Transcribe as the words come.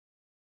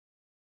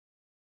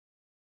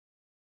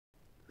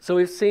So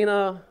we've seen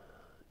our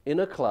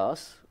inner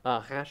class,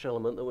 our hash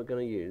element that we're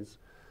going to use,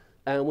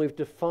 and we've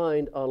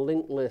defined our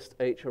linked list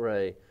H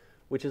array,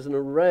 which is an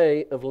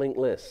array of linked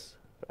lists.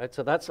 Right?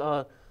 So that's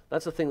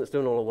the thing that's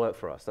doing all the work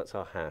for us. That's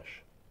our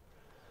hash.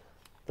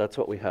 That's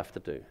what we have to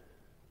do.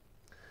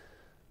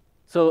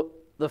 So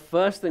the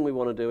first thing we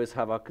want to do is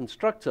have our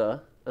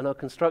constructor, and our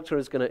constructor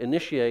is going to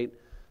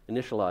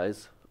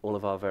initialize all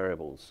of our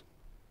variables.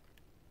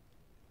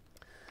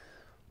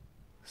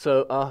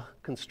 So our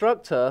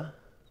constructor,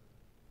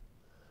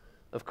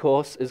 of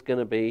course, is going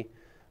to be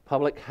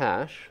public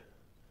hash,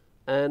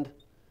 and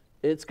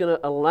it's going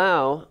to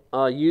allow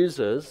our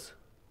users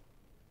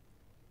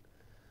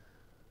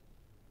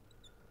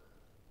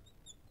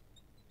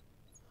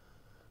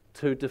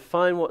to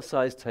define what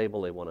size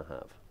table they want to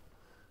have.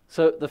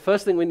 So the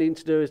first thing we need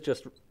to do is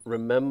just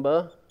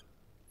remember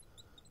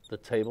the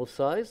table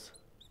size.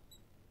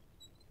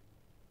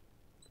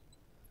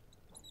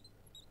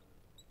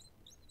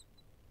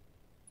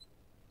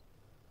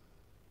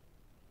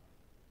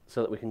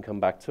 So that we can come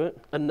back to it.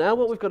 And now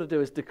what we've got to do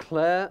is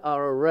declare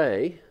our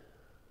array,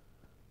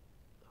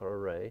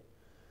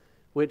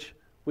 which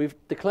we've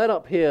declared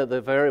up here the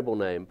variable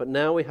name, but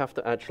now we have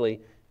to actually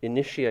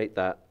initiate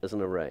that as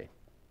an array.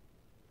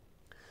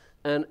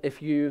 And if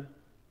you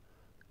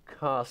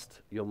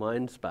cast your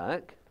minds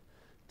back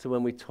to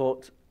when we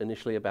talked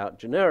initially about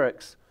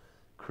generics,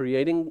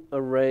 creating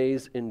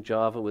arrays in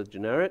Java with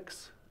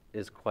generics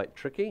is quite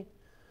tricky.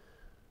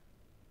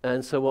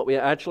 And so what we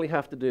actually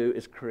have to do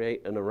is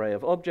create an array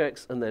of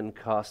objects and then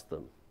cast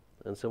them.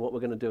 And so what we're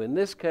going to do in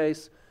this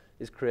case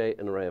is create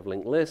an array of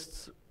linked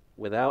lists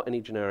without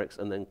any generics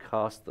and then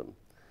cast them.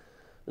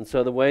 And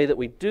so the way that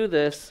we do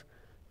this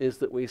is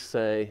that we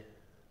say,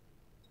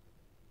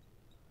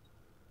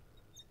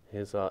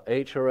 here's our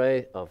H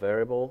array, our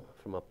variable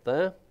from up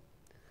there.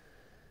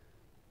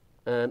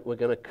 And we're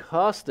going to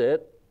cast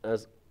it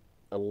as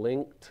a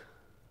linked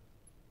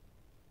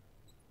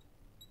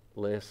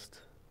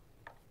list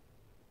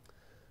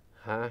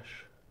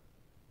hash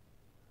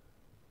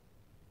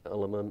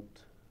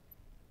element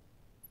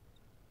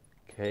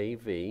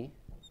kv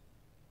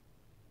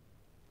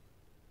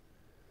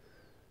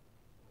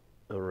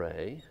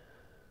array,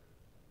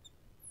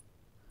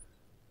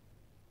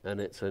 and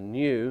it's a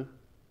new,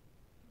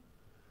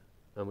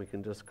 and we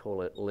can just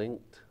call it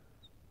linked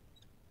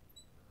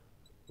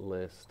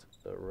list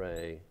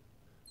array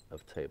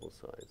of table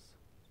size.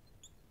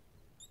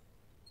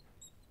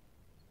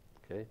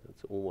 Okay,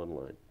 that's all one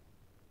line.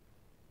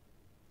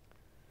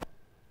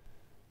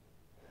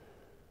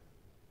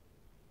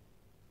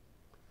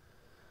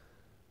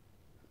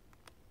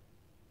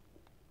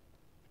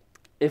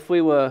 If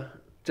we were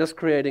just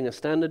creating a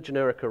standard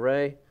generic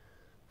array,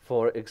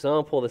 for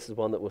example, this is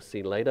one that we'll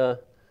see later,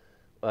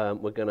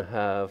 we're going to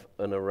have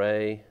an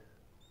array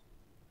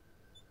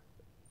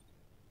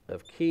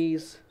of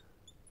keys.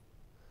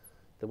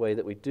 The way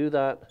that we do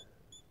that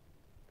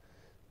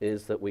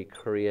is that we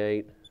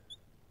create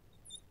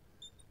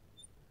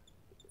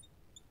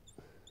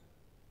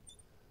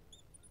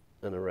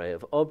an array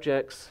of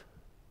objects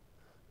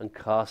and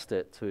cast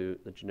it to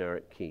the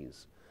generic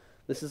keys.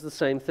 This is the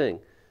same thing.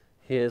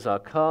 Here's our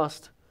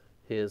cast,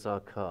 here's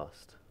our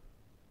cast.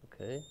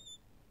 Okay?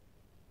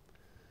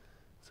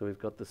 So we've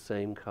got the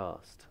same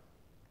cast.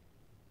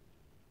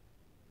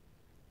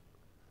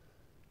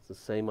 It's the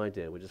same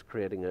idea. We're just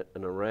creating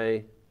an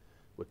array,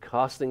 we're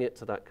casting it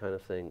to that kind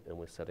of thing, and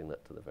we're setting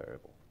that to the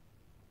variable.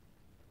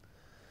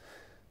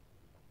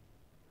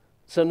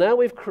 So now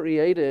we've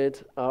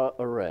created our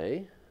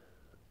array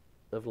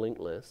of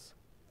linked lists.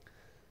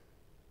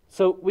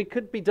 So we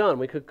could be done.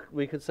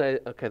 We could say,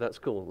 okay, that's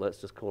cool. Let's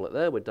just call it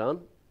there. We're done.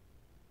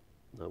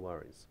 No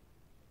worries.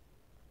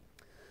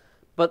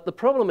 But the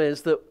problem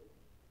is that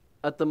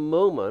at the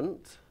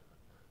moment,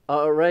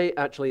 our array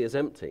actually is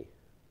empty,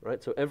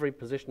 right? So every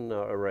position in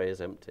our array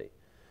is empty.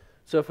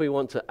 So if we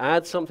want to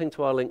add something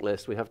to our linked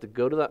list, we have to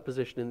go to that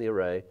position in the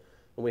array,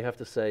 and we have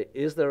to say,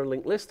 is there a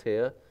linked list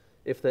here?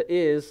 If there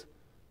is,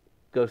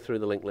 go through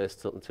the linked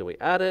list until we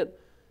add it.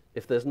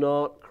 If there's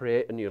not,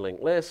 create a new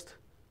linked list,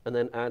 and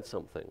then add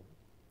something.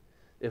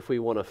 If we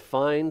want to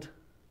find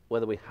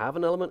whether we have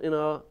an element in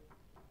our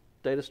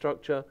data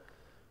structure,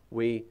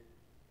 we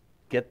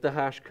get the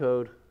hash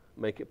code,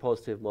 make it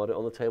positive, mod it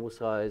on the table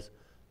size,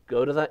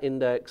 go to that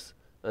index,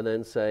 and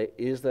then say,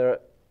 is there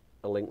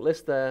a linked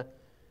list there?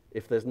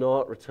 If there's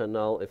not, return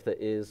null. If there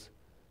is,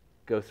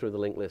 go through the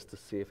linked list to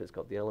see if it's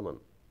got the element.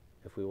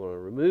 If we want to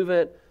remove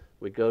it,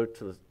 we go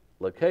to the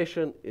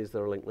location, is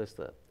there a linked list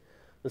there?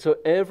 And so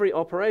every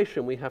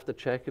operation, we have to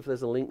check if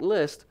there's a linked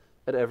list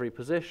at every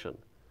position.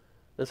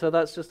 And so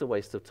that's just a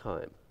waste of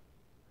time.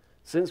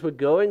 Since we're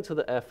going to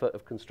the effort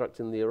of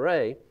constructing the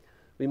array,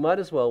 we might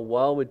as well,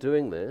 while we're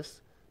doing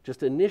this,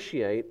 just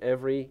initiate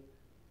every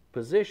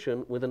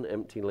position with an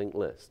empty linked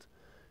list.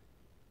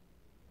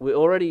 We're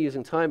already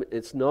using time.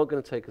 It's not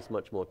going to take us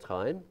much more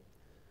time.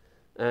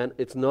 And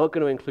it's not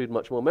going to include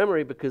much more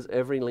memory because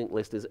every linked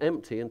list is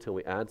empty until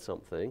we add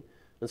something.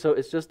 And so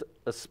it's just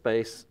a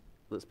space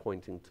that's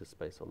pointing to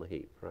space on the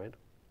heap, right?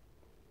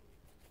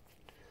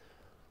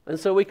 And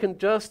so we can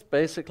just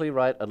basically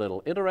write a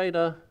little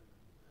iterator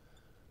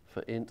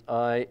for int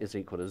I is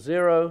equal to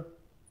 0,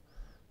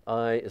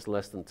 I is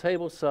less than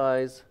table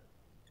size,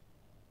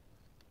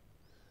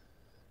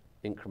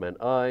 increment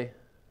I,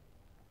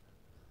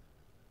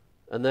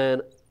 and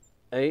then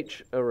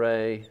h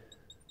array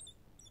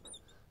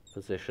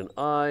position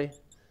I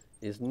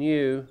is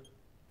new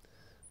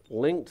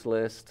linked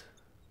list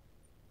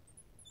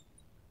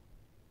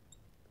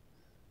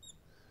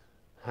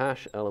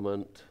hash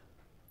element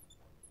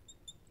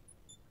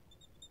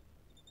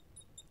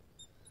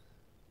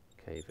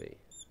KV.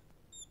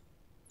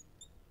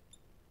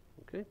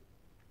 Okay.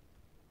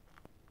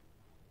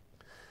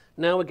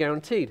 Now we're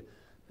guaranteed.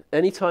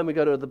 Anytime we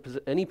go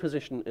to any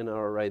position in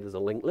our array, there's a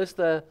linked list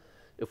there.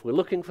 If we're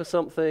looking for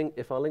something,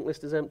 if our linked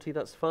list is empty,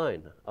 that's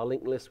fine. Our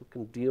linked list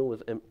can deal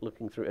with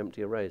looking through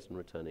empty arrays and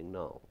returning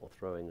null, or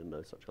throwing a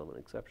no such element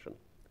exception.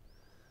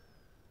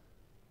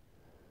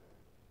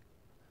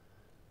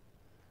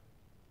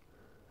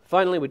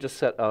 Finally, we just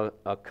set our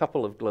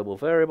couple of global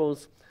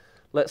variables.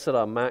 Let's set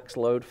our max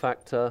load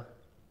factor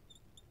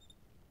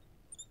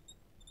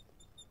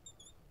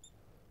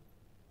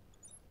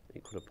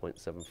equal to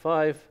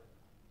 0.75,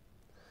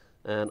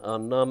 and our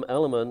num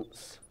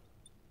elements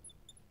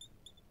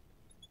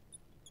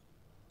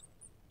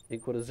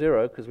equal to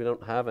 0, because we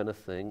don't have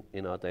anything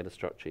in our data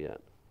structure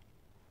yet.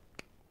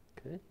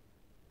 Okay.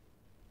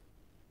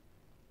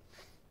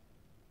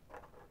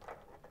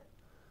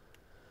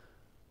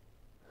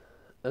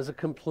 As a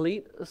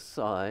complete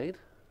aside,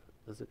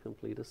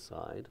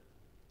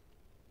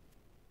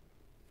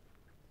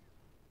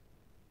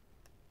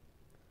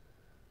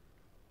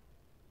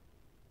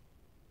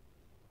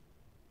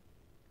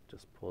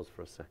 just pause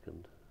for a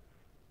second.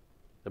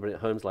 Everybody at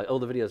home's like, oh,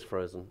 the video's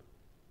frozen.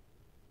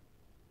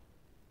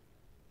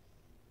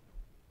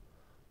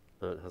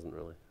 No, it hasn't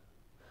really.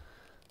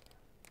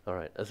 All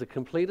right, as a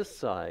complete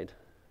aside,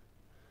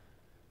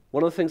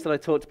 one of the things that I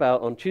talked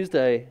about on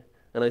Tuesday,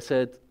 and I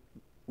said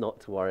not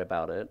to worry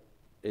about it,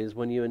 is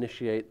when you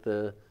initiate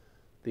the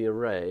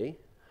array,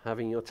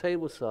 having your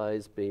table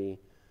size be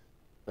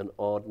an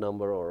odd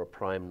number or a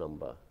prime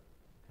number,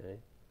 okay?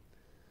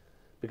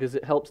 Because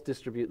it helps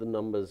distribute the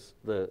numbers,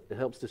 it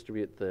helps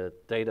distribute the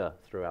data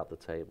throughout the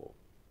table.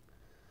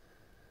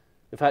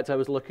 In fact, I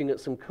was looking at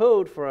some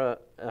code for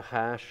a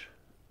hash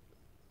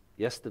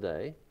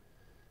yesterday,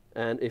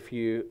 and if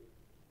you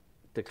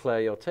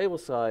declare your table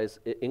size,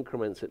 it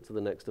increments it to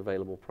the next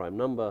available prime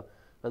number,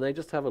 and they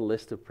just have a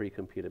list of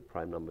pre-computed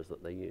prime numbers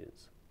that they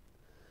use.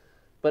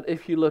 But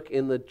if you look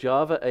in the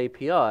Java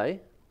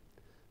API,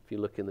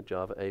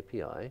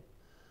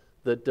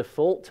 the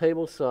default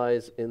table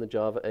size in the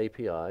Java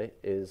API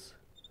is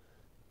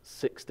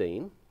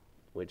 16,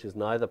 which is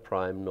neither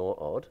prime nor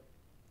odd.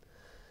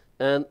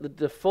 And the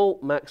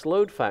default max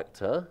load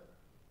factor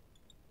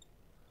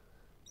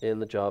in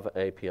the Java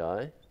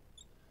API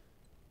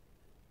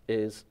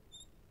is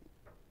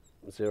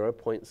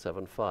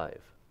 0.75,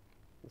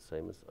 the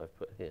same as I've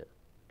put here.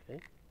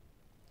 Okay.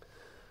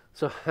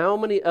 So how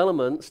many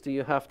elements do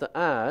you have to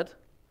add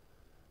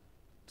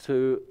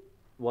to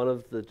one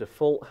of the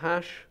default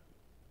hash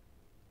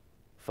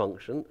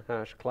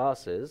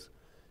classes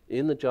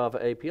in the Java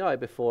API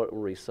before it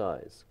will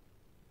resize?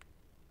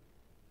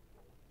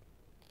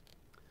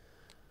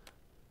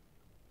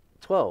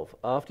 12.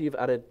 After you've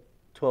added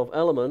 12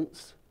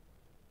 elements,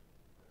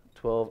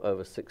 12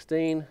 over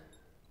 16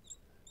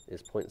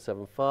 is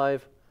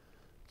 0.75.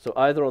 So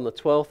either on the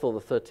 12th or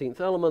the 13th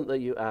element that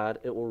you add,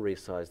 it will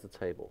resize the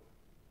table.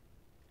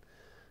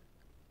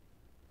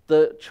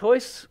 The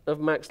choice of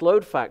max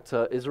load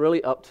factor is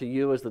really up to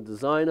you as the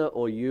designer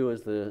or you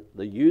as the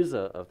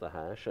user of the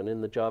hash. And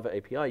in the Java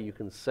API, you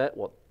can set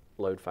what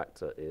load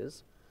factor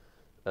is,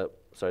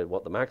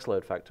 what the max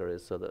load factor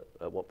is, so that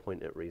at what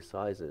point it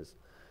resizes.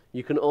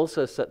 You can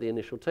also set the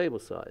initial table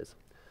size.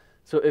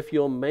 So if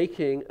you're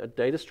making a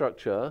data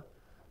structure,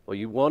 or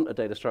you want a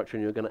data structure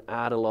and you're going to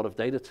add a lot of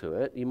data to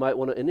it, you might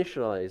want to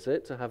initialize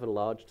it to have a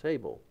large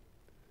table.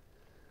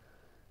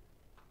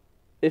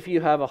 If you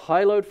have a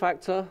high load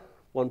factor,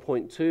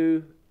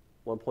 1.2,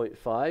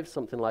 1.5,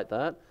 something like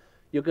that,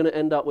 you're going to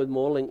end up with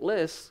more linked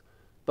lists,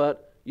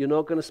 but you're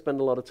not going to spend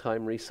a lot of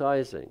time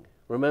resizing.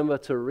 Remember,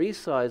 to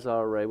resize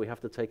our array, we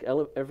have to take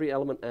every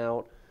element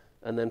out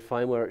and then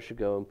find where it should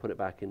go and put it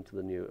back into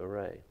the new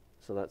array.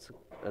 So that's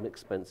an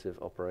expensive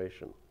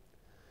operation.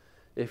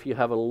 If you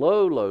have a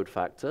low load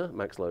factor,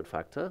 max load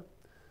factor,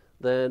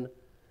 then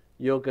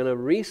you're going to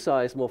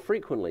resize more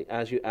frequently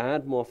as you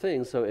add more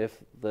things. So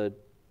if the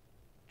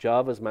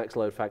Java's max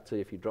load factor,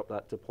 if you drop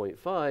that to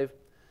 0.5,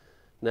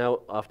 now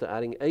after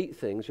adding 8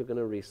 things, you're going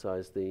to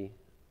resize the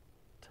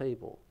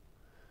table.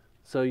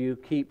 So you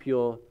keep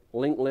your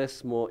linked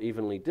lists more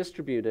evenly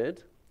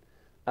distributed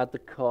at the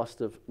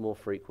cost of more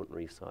frequent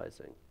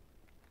resizing.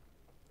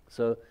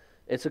 So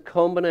it's a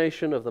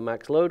combination of the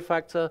max load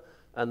factor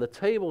and the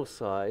table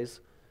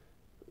size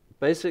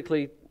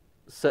basically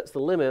sets the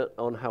limit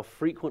on how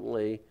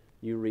frequently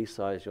you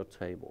resize your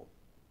table.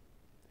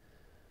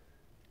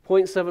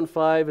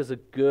 0.75 is a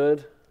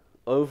good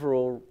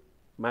overall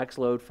max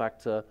load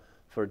factor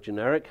for a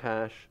generic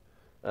hash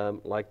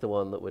like the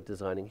one that we're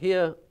designing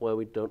here, where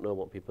we don't know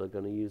what people are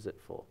going to use it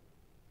for.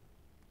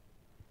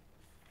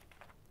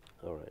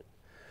 All right.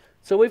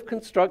 So we've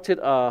constructed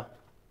our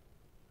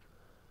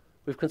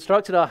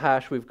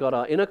hash. We've got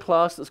our inner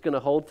class that's going to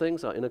hold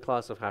things, our inner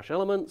class of hash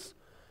elements.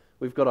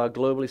 We've got our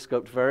globally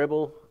scoped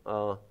variable,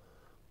 our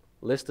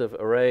list of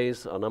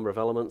arrays, our number of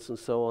elements, and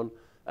so on.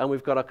 And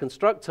we've got our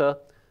constructor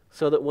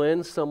so that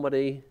when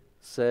somebody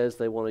says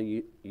they want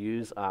to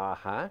use our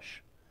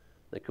hash,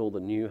 they call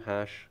the new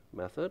hash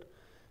method,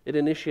 it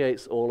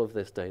initiates all of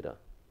this data.